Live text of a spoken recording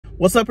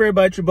What's up,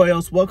 everybody? It's your boy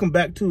Else. Welcome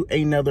back to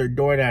another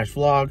DoorDash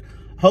vlog.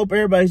 Hope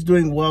everybody's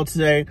doing well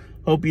today.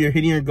 Hope you're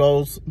hitting your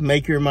goals,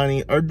 make your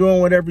money, or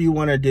doing whatever you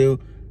want to do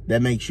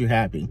that makes you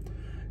happy.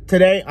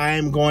 Today, I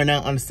am going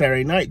out on a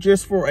Saturday night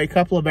just for a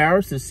couple of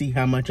hours to see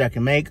how much I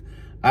can make.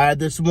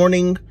 This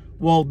morning,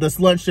 this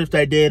lunch shift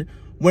I did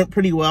went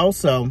pretty well,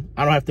 so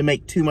I don't have to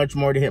make too much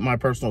more to hit my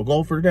personal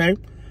goal for today.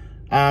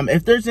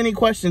 If there's any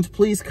questions,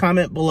 please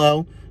comment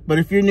below. But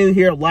if you're new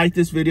here, like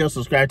this video,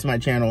 subscribe to my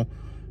channel.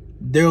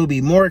 There will be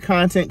more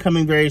content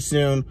coming very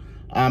soon.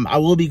 I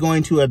will be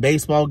going to a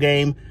baseball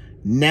game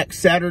next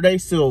Saturday,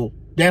 so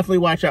definitely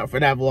watch out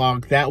for that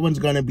vlog. That one's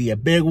going to be a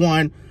big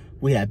one.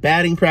 We have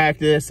batting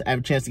practice. I have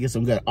a chance to get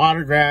some good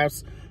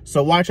autographs,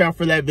 so watch out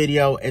for that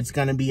video. It's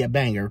going to be a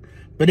banger.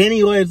 But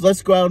anyways,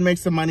 let's go out and make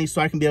some money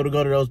so I can be able to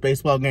go to those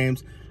baseball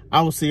games.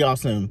 I will see y'all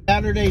soon.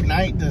 Saturday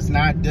night does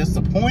not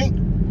disappoint.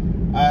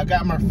 I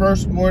got my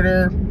first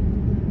order,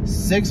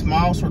 6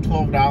 miles for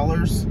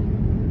 $12.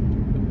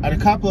 And a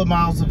couple of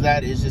miles of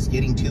that is just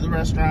getting to the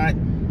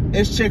restaurant.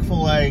 It's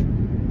Chick-fil-A.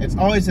 It's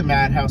always a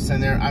madhouse in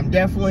there. I'm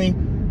definitely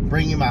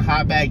bringing my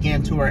hot bag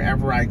in to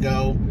wherever I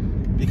go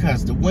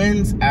because the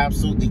wind's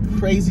absolutely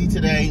crazy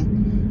today.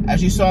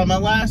 As you saw in my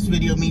last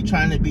video, me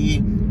trying to be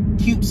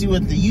cutesy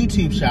with the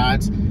YouTube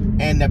shots,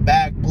 and the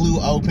bag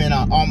blew open.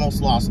 I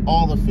almost lost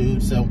all the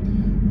food. So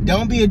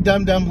don't be a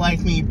dum-dum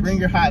like me. Bring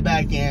your hot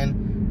bag in.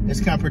 It's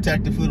going to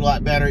protect the food a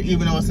lot better,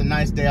 even though it's a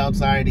nice day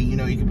outside and, you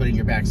know, you can put it in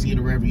your back seat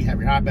or wherever you have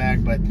your hot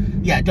bag. But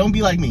yeah, don't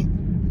be like me.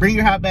 Bring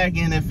your hot bag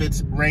in if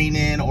it's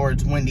raining or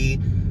it's windy.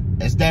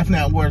 It's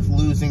definitely not worth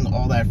losing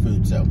all that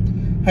food. So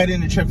head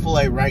into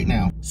Chick-fil-A right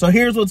now. So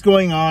here's what's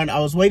going on. I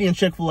was waiting in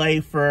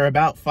Chick-fil-A for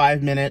about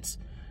 5 minutes.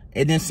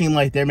 It didn't seem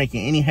like they're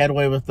making any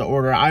headway with the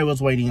order I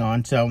was waiting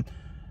on. So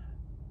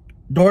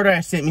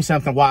DoorDash sent me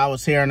something while I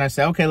was here, and I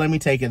said, okay, let me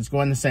take it. It's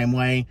going the same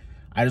way.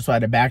 I just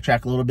had to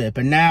backtrack a little bit.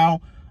 But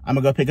now I'm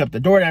going to go pick up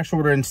the DoorDash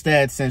order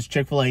instead, since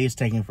Chick-fil-A is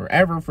taking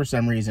forever for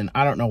some reason.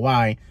 I don't know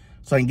why.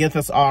 So I can get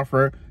this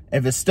offer.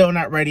 If it's still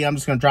not ready, I'm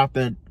just going to drop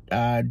the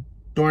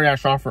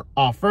DoorDash offer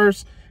off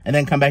first and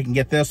then come back and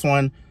get this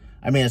one.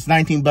 I mean, it's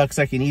 19 bucks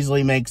I can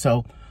easily make.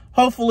 So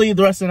hopefully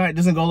the rest of the night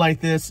doesn't go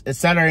like this. It's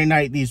Saturday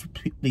night.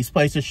 These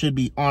places should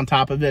be on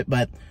top of it,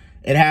 but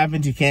it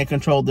happens. You can't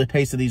control the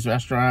pace of these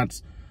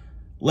restaurants.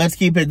 Let's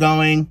keep it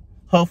going.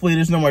 Hopefully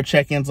there's no more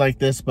check-ins like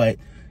this, but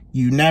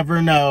you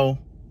never know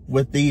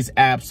with these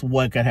apps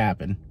what could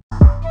happen.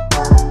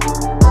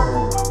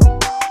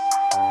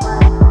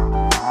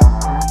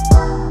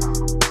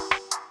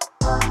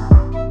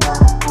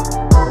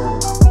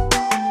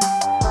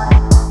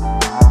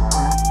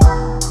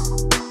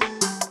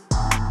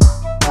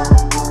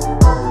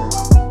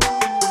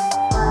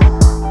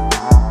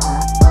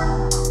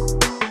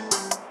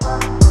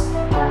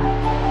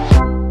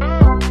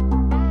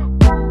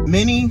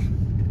 Mini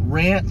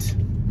rant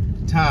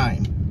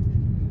time.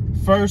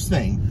 First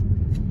thing,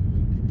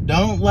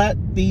 don't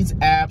let these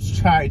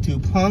apps try to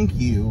punk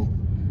you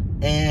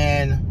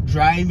and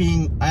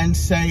driving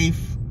unsafe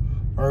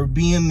or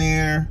being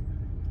there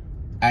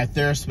at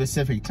their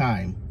specific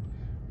time.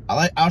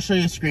 I'll show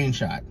you a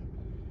screenshot.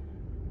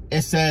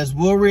 It says,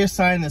 we'll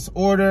reassign this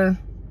order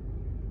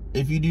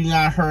if you do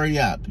not hurry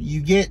up.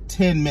 You get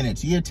 10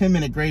 minutes. You get a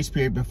 10-minute grace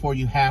period before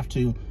you have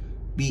to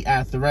be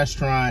at the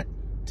restaurant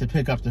to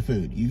pick up the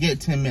food. You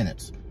get 10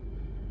 minutes.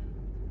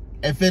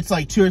 If it's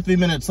like 2 or 3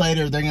 minutes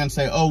later, they're going to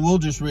say, oh, we'll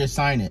just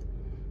reassign it.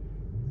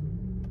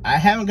 I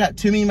haven't got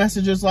too many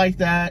messages like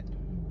that.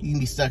 You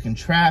can be stuck in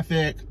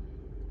traffic.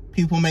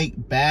 People make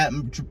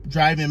bad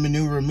driving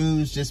maneuver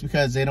moves just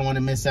because they don't want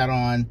to miss out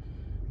on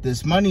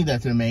this money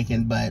that they're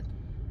making. But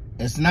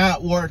it's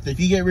not worth, if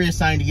you get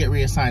reassigned, you get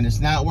reassigned.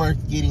 It's not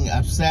worth getting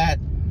upset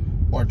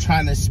or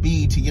trying to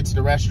speed to get to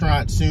the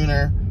restaurant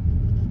sooner.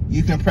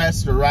 You can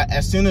press the right,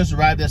 as soon as the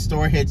Arrive at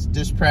Store hits,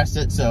 just press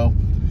it. So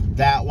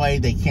that way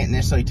they can't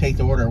necessarily take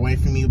the order away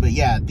from you. But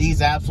yeah,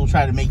 these apps will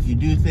try to make you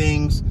do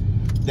things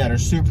that are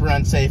super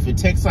unsafe. It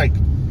takes like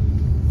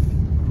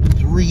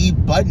 3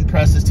 button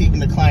presses to even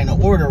decline an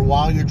order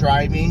while you're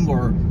driving,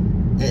 or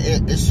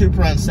it's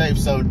super unsafe.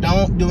 So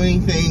don't do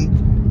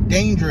anything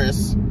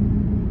dangerous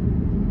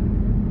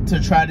to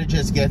try to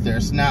just get there.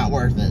 It's not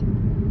worth it.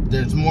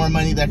 There's more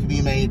money that can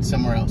be made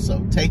somewhere else.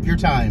 So take your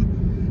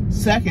time.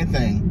 Second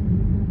thing,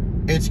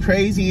 it's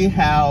crazy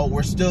how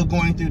we're still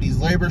going through these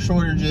labor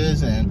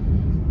shortages,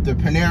 and the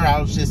Panera I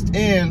was just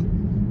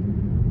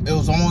in, it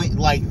was only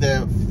like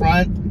the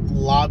front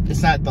lobby,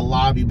 it's not the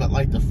lobby, but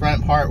like the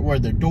front part where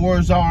the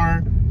doors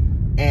are,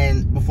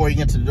 and before you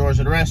get to the doors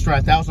of the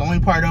restaurant, that was the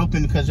only part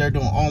open because they're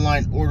doing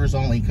online orders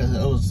only, because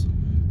it was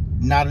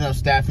not enough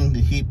staffing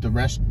to keep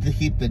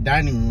the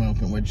dining room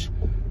open, which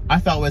I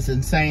thought was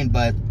insane.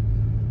 But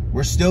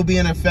we're still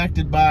being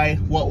affected by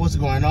what was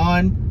going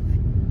on.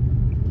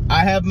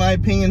 I have my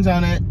opinions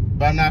on it,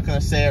 but I'm not going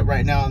to say it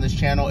right now on this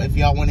channel. If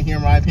y'all want to hear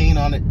my opinion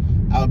on it,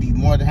 I'll be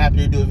more than happy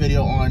to do a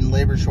video on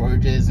labor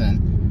shortages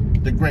and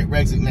the Great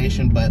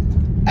Resignation. But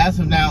as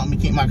of now, let me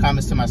keep my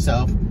comments to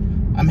myself.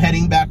 I'm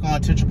heading back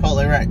on to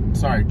Chick-fil-A right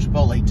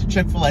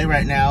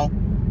now.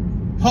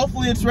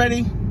 Hopefully it's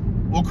ready.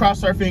 we'll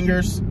cross our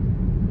fingers,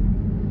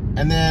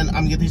 and then I'm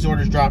gonna get these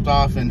orders dropped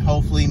off and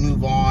hopefully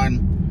move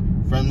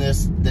on from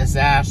this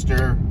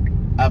disaster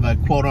of a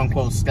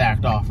quote-unquote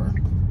stacked offer.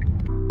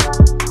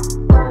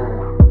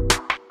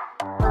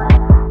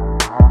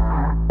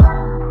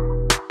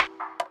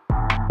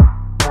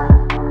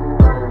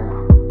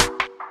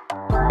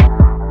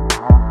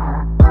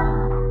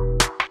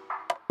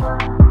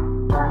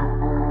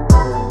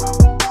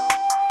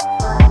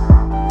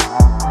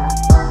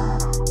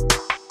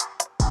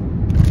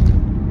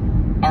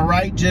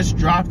 Just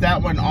dropped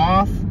that one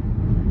off.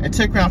 It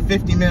took around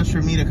 50 minutes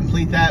for me to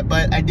complete that,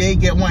 but I did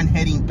get one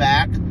heading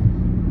back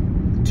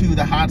to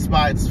the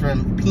hotspots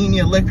from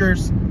Pina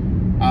Liquors, 4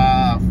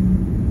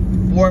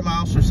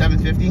 miles for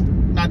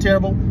 $7.50. Not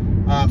terrible.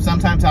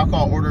 Sometimes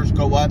alcohol orders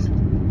go up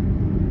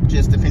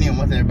just depending on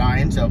what they're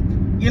buying, so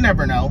you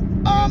never know.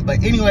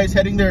 But anyways,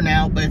 heading there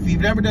now. But if you've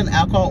never done an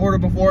alcohol order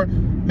before,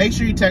 make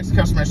sure you text the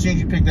customer as soon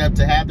as you pick it up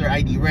to have their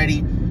ID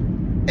ready.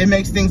 It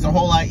makes things a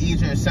whole lot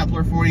easier and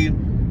simpler for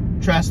you.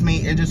 Trust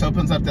me, it just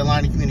opens up the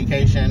line of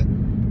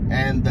communication.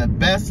 And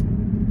that's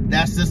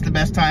just the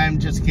best time,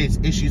 just in case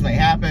issues may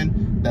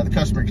happen, that the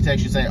customer can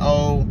text you, say,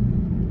 oh,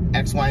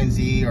 X, Y, and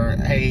Z, or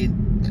hey,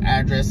 the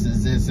address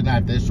is this and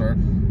not this, or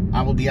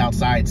I will be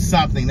outside,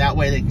 something. That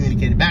way they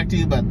communicate it back to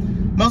you. But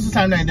most of the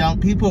time they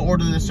don't. People who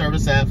order this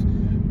service have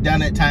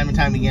done it time and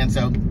time again,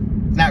 so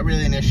not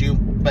really an issue.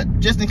 But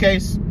just in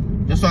case,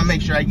 just want to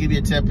make sure I give you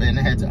a tip and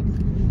a heads up.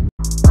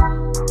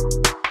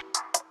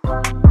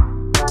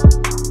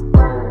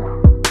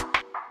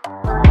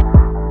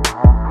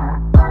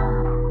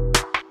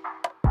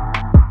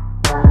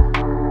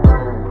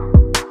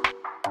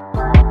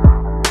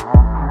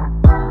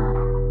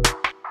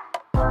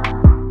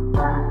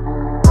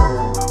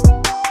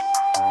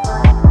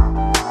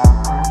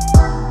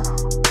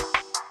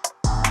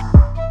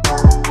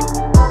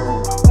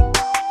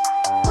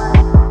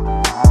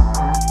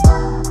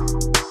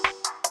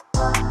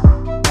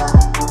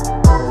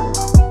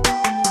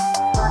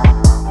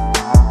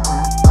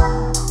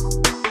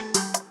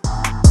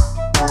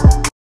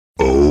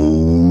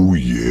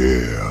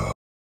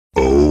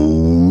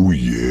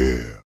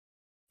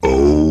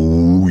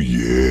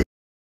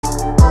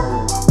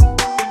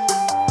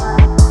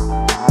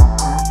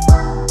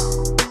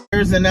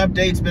 Here's an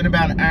update. It's been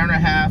about an hour and a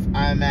half.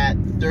 I'm at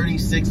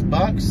 36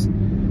 bucks.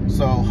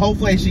 So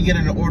hopefully I should get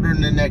an order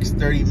in the next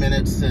 30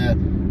 minutes to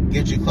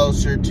get you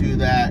closer to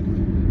that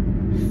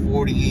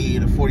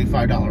 $40 to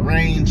 $45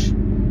 range.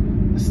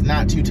 It's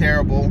not too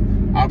terrible.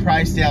 I'll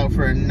probably stay out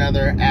for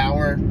another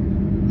hour,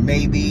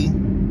 maybe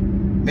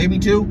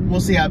 2.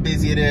 We'll see how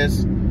busy it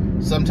is.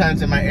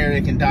 Sometimes in my area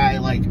it can die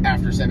like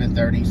after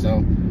 7:30,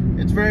 so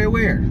it's very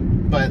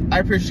weird. But I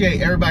appreciate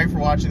everybody for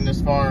watching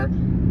this far.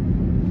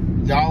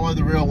 Y'all are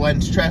the real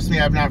ones. Trust me,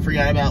 I've not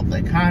forgotten about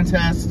the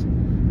contest.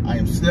 I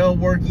am still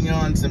working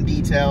on some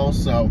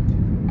details, so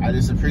I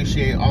just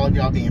appreciate all of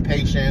y'all being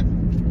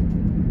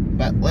patient.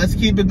 But let's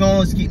keep it going.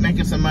 Let's keep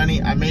making some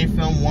money. I may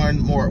film one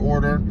more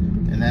order,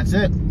 and that's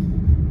it.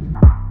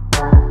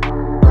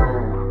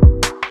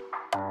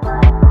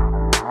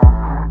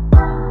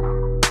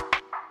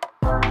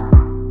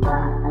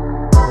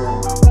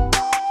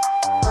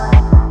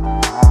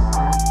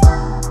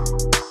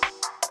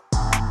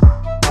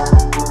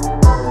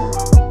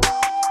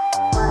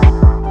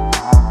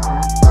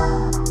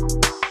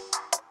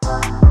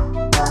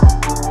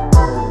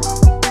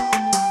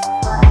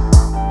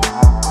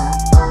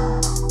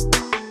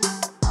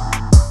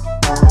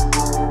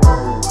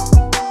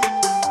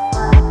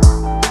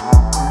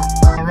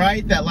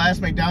 That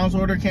last McDonald's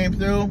order came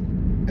through.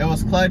 It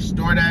was clutch.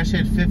 DoorDash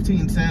hit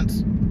 15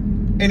 cents.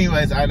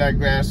 Anyways, I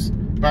digress.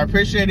 But I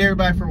appreciate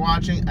everybody for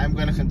watching. I'm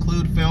going to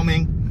conclude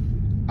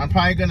filming. I'm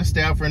probably going to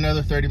stay out for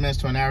another 30 minutes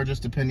to an hour,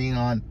 just depending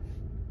on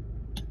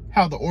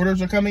how the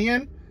orders are coming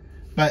in.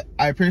 But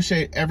I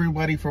appreciate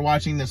everybody for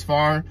watching this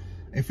far.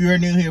 If you are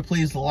new here,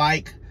 please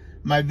like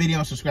my video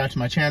and subscribe to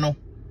my channel.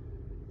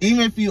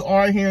 Even if you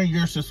are here and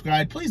you're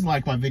subscribed, please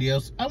like my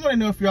videos. I want to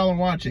know if y'all are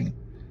watching.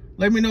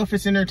 Let me know if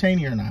it's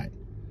entertaining or not.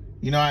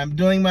 You know, I'm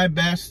doing my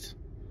best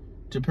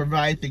to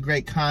provide the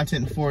great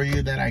content for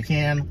you that I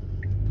can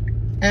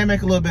and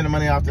make a little bit of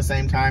money off the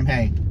same time.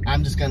 Hey,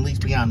 I'm just going to at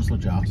least be honest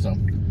with y'all. So,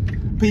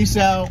 peace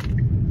out.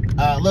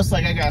 Looks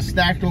like I got a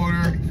stacked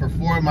order for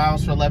 4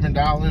 miles for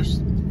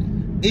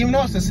 $11. Even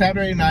though it's a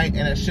Saturday night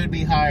and it should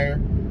be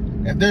higher,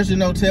 if there's a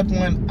no-tip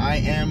one, I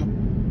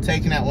am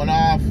taking that one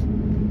off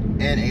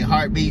in a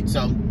heartbeat.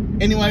 So,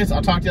 anyways,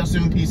 I'll talk to y'all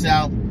soon. Peace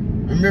out.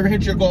 Remember,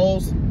 hit your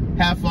goals,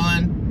 have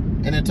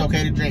fun, and it's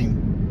okay to dream.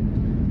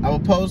 I will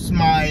post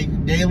my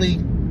daily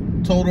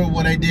total of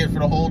what I did for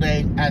the whole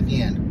day at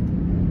the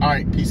end. All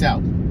right, peace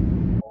out.